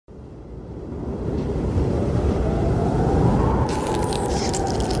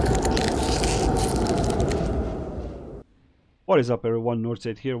What is up everyone,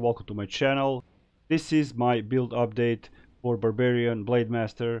 Northside here, welcome to my channel. This is my build update for Barbarian,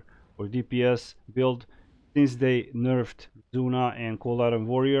 Blademaster or DPS build. Since they nerfed Zuna and Cold Iron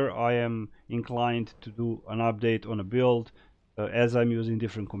Warrior, I am inclined to do an update on a build as I'm using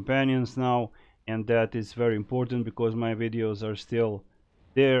different companions now, and that is very important because my videos are still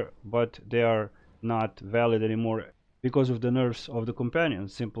there, but they are not valid anymore because of the nerfs of the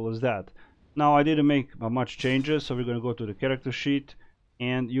companions, simple as that. Now I didn't make much changes, so we're going to go to the character sheet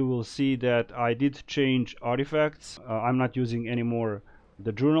and you will see that I did change artifacts. I'm not using anymore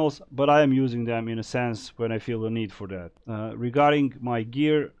the journals, but I am using them in a sense when I feel the need for that. Regarding my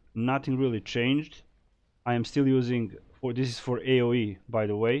gear, nothing really changed. I am still using, this is for AOE by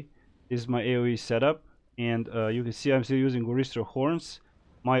the way, this is my AOE setup, and you can see I'm still using Gorister horns.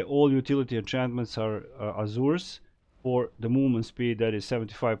 My all utility enchantments are Azures. For the movement speed, that is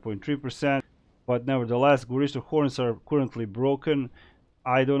 75.3%, but nevertheless Gorister horns are currently broken.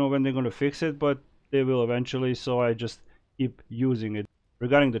 I don't know when they're going to fix it, but they will eventually, so I just keep using it.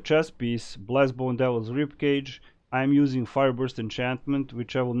 Regarding the chest piece, Blessbone Devil's Ribcage, I am using Fireburst enchantment,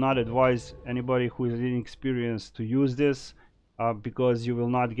 which I will not advise anybody who is inexperienced to use this, because you will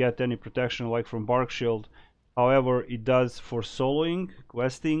not get any protection like from barkshield. However, it does for soloing,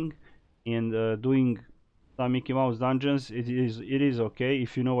 questing, and doing some Mickey Mouse dungeons. It is okay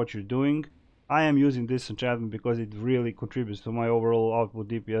if you know what you're doing. I am using this enchantment because it really contributes to my overall output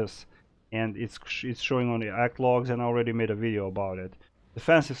DPS, and it's showing on the act logs, and I already made a video about it.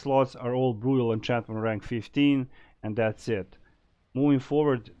 Defensive slots are all brutal enchantment rank 15, and that's it. Moving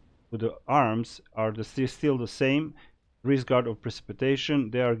forward to the arms are still the same. Wrist guard of precipitation,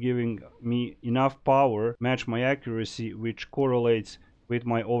 they are giving me enough power match my accuracy, which correlates with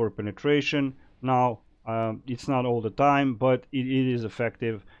my over penetration. Now it's not all the time, but it is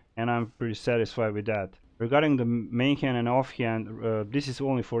effective, and I'm pretty satisfied with that. Regarding the main hand and offhand, this is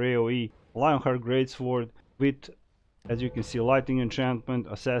only for AoE. Lionheart Greatsword with, as you can see, Lightning Enchantment,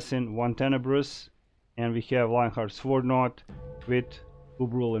 Assassin, 1 Tenebrous, and we have Lionheart Sword Knot with 2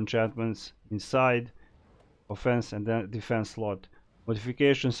 Brutal Enchantments inside, offense and then defense slot.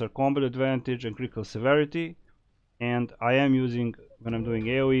 Modifications are combat advantage and critical severity, and I am using, when I'm doing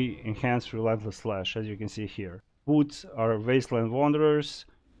AoE, enhanced relentless slash, as you can see here. Boots are Wasteland Wanderers,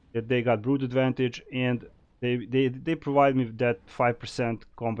 that they got brute advantage, and they provide me that 5%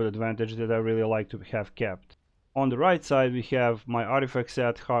 combat advantage that I really like to have kept. On the right side we have my artifact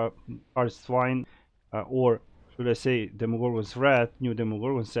set, Heart's Twine, or should I say Demogorgon's Wrath, new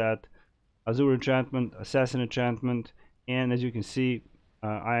Demogorgon set, Azure enchantment, Assassin enchantment, and as you can see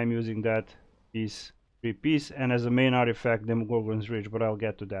I am using that piece, 3-piece, and as a main artifact Demogorgon's Reach, but I'll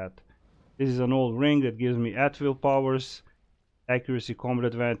get to that. This is an old ring that gives me at-will powers, accuracy, combat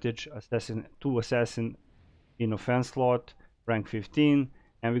advantage, assassin, 2 assassin in offense slot, rank 15,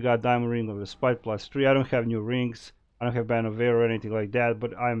 and we got diamond ring of the spite +3. I don't have new rings, I don't have band of air or anything like that,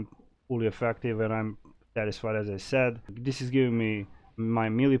 but I'm fully effective and I'm satisfied, as I said. This is giving me my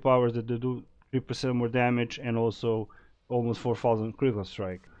melee powers that do 3% more damage, and also almost 4000 critical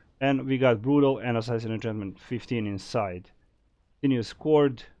strike. And we got brutal and assassin enchantment 15 inside. Continuous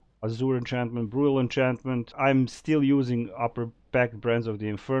cord, Azure enchantment, brutal enchantment. I'm still using upper pack brands of the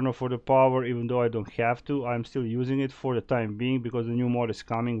Inferno for the power, even though I don't have to. I'm still using it for the time being because the new mod is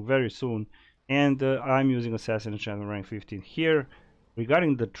coming very soon, and I'm using assassin enchantment rank 15 here.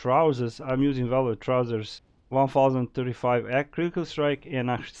 Regarding the trousers, I'm using velvet trousers, 1035 critical strike and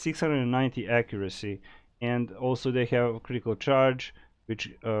 690 accuracy, and also they have critical charge,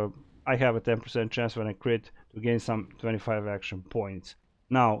 which I have a 10% chance when I crit to gain some 25 action points.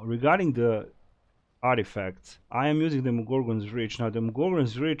 Now regarding the artifacts, I am using the Demogorgon's Reach. Now the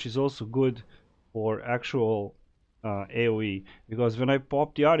Demogorgon's Reach is also good for actual AoE, because when I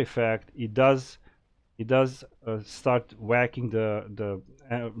pop the artifact, it does start whacking the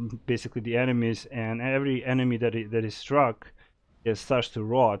basically the enemies, and every enemy that is struck, it starts to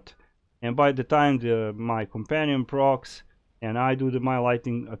rot, and by the time my companion procs and I do my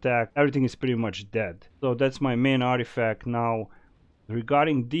lightning attack, everything is pretty much dead. So that's my main artifact. Now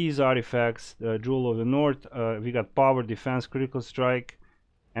regarding these artifacts, the Jewel of the North, we got power, defense, critical strike,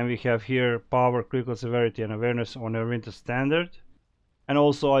 and we have here power, critical severity, and awareness on Neverwinter standard. And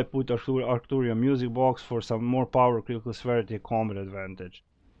also I put Arcturian music box for some more power, critical severity, combat advantage,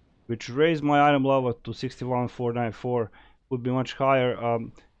 which raised my item level to 61,494. Would be much higher.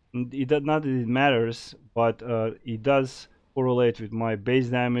 Not that it matters, but it does correlate with my base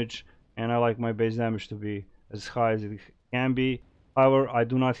damage, and I like my base damage to be as high as it can be. However, I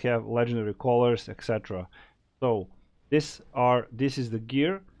do not have legendary colors, etc. So this is the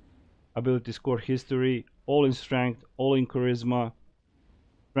gear, ability score history. all in strength, all in charisma.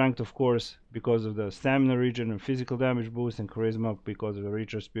 Strength, of course, because of the stamina regen and physical damage boost, and charisma because of the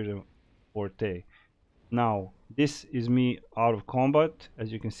richer spirit and forte. Now, this is me out of combat.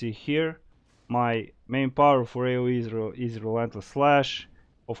 As you can see here, my main power for AoE is Relentless Slash,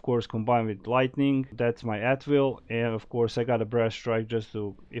 of course combined with lightning. That's my at will, and of course I got a breath strike just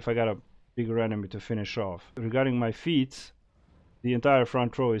to, if I got a bigger enemy to finish off. Regarding my feats, the entire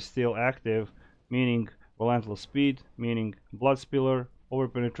front row is still active, meaning Relentless Speed, meaning Blood Spiller,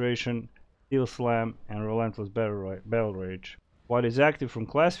 Overpenetration, Steel Slam, and Relentless Battle Rage. What is active from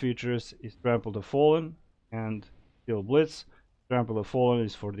class features is Trample the Fallen and Steel Blitz. Trample the Fallen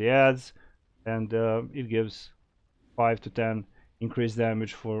is for the ads, and it gives 5 to 10 increased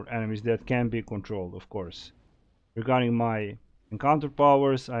damage for enemies that can be controlled, of course. Regarding my encounter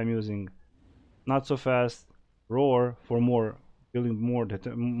powers, I'm using Not So Fast, Roar for building more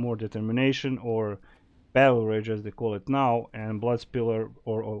determination, or Battle Rage as they call it now, and Blood Spiller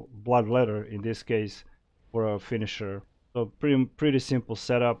or Blood Letter in this case for a finisher. So pretty simple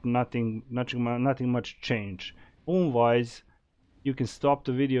setup, nothing much change. Boon wise, you can stop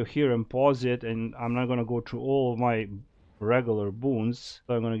the video here and pause it, and I'm not gonna go through all of my regular boons.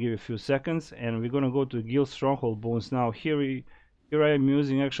 So I'm gonna give you a few seconds, and we're gonna go to Guild Stronghold boons now. Here I am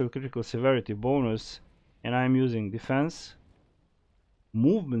using actual critical severity bonus, and I'm using defense,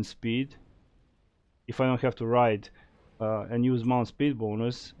 movement speed, if I don't have to ride, and use mount speed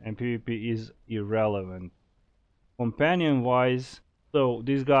bonus, and PvP is irrelevant. Companion wise, so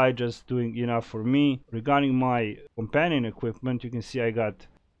this guy just doing enough for me. Regarding my companion equipment, you can see I got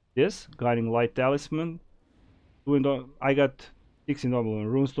this Guiding Light Talisman. I got 6 Indomitable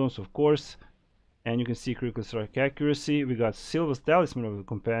Runestones, of course, and you can see critical strike accuracy. We got Silver Talisman of the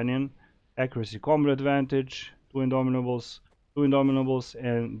Companion, accuracy combat advantage, 2 Indomitables,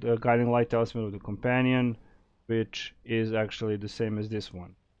 and the Guiding Light Talisman of the Companion, which is actually the same as this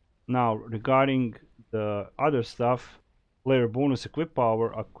one. Now, regarding the other stuff, player bonus equip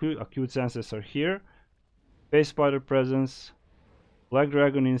power, acute senses are here, Space Spider Presence, Black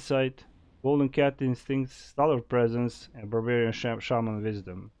Dragon Insight, Golden Cat Instinct, Stellar Presence, and Barbarian Shaman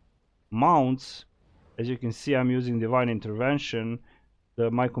Wisdom. Mounts, as you can see, I'm using Divine Intervention.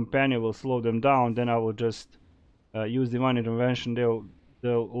 My companion will slow them down, then I will just use Divine Intervention.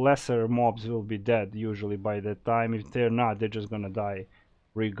 The lesser mobs will be dead usually by that time. If they're not, they're just gonna die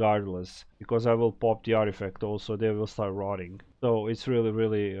regardless, because I will pop the artifact also, they will start rotting. So it's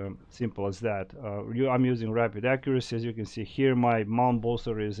really simple as that. I'm using rapid accuracy. As you can see here, my mount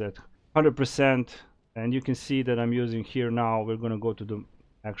bolster is at 100%, and you can see that I'm using here now, we're gonna go to the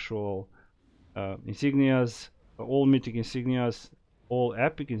actual insignias, all mythic insignias, all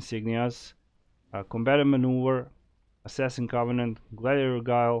epic insignias, combatant maneuver, assassin covenant, gladiator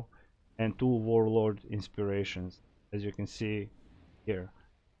guile, and 2 warlord inspirations, as you can see here.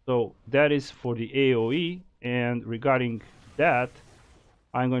 So that is for the AoE, and regarding that,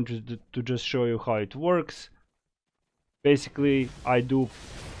 I'm going to just show you how it works. Basically, I do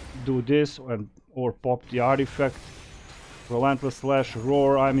this or pop the artifact, Relentless Slash,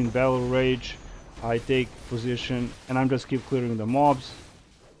 Roar. I'm in Battle Rage. I take position, and I'm just keep clearing the mobs,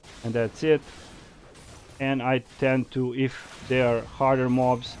 and that's it. And I tend to, if they are harder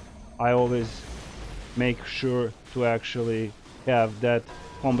mobs, I always make sure to actually have that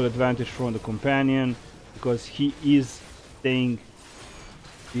combat advantage from the companion, because he is staying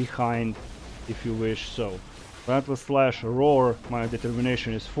behind, if you wish. So Relentless Slash, Roar, my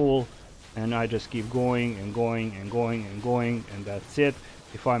determination is full, and I just keep going and going and going and going, and that's it.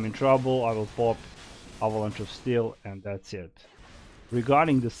 If I'm in trouble, I will pop Avalanche of Steel, and that's it.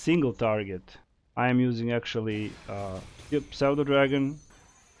 Regarding the single target, I am using actually Pseudo Dragon.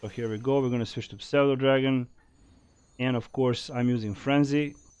 So here we go, we're gonna switch to Pseudo Dragon. And of course, I'm using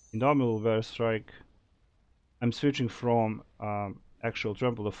Frenzy, Indomitable Bear Strike. I'm switching from actual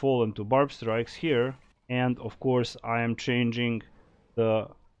Trample the Fallen to Barb Strikes here. And of course, I am changing the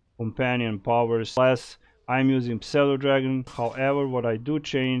companion powers class. I'm using Pseudo Dragon. However, what I do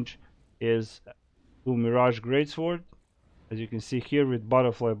change is to Mirage Greatsword, as you can see here, with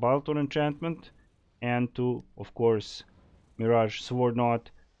Butterfly Battleton enchantment, and to, of course, Mirage Sword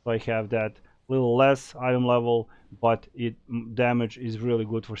Knot. So I have that little less item level, but damage is really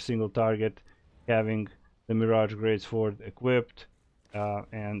good for single target, having the Mirage Greatsword equipped.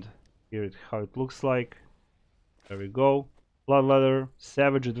 And here how it looks like. There we go. Blood Leather,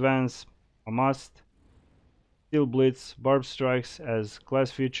 Savage Advance, a must. Steel Blitz, Barb Strikes as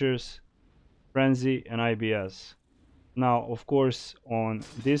class features, Frenzy, and IBS. Now, of course, on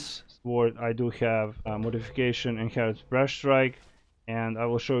this sword I do have modification Enhanced Breath Strike, and I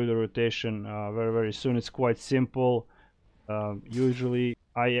will show you the rotation very soon. It's quite simple. Usually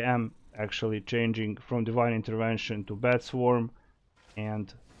I am actually changing from Divine Intervention to Bat Swarm,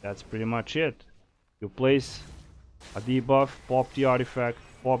 and that's pretty much it. You place a debuff, pop the artifact,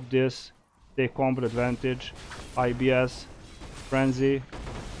 pop this, take combat advantage, IBS, Frenzy,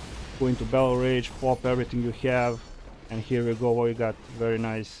 go into Battle Rage, pop everything you have, and here we go. We got very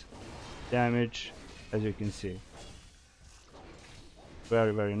nice damage, as you can see.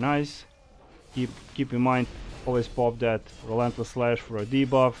 Very nice. Keep in mind, always pop that Relentless Slash for a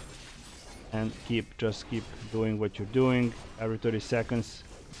debuff, and just keep doing what you're doing. Every 30 seconds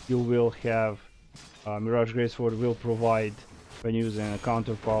you will have Mirage Greatsword will provide, when using a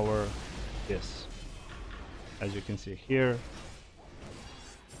counter power, this, as you can see here.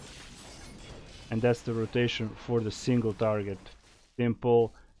 And that's the rotation for the single target.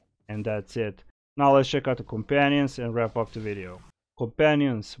 Simple, and that's it. Now let's check out the companions and wrap up the video.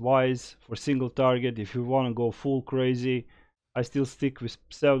 Companions wise, for single target, if you want to go full crazy, I still stick with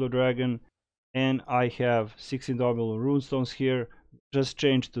Pseudo Dragon, and I have 16 Indomitable Runestones here. Just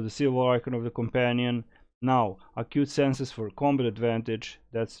change to the silver icon of the companion. Now, Acute Senses for combat advantage,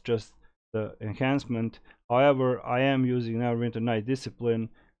 that's just the enhancement. However, I am using Neverwinter Night Discipline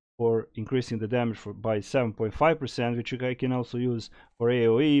for increasing the damage by 7.5%, which I can also use for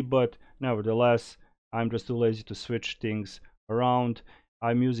AOE, but nevertheless, I'm just too lazy to switch things around.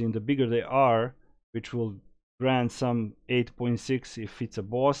 I'm using the bigger they are, which will grant some 8.6 if it's a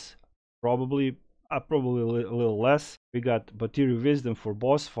boss, probably a little less. We got Batiri Wisdom for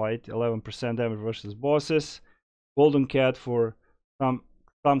boss fight, 11% damage versus bosses, Golden Cat for some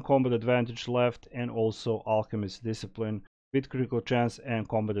combat advantage left, and also Alchemist Discipline with critical chance and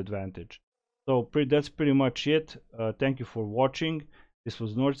combat advantage. So that's pretty much it. Thank you for watching. This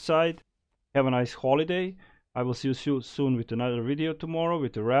was Northside. Have a nice holiday. I will see you soon with another video tomorrow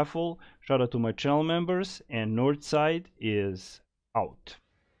with a raffle. Shout out to my channel members, and Northside is out.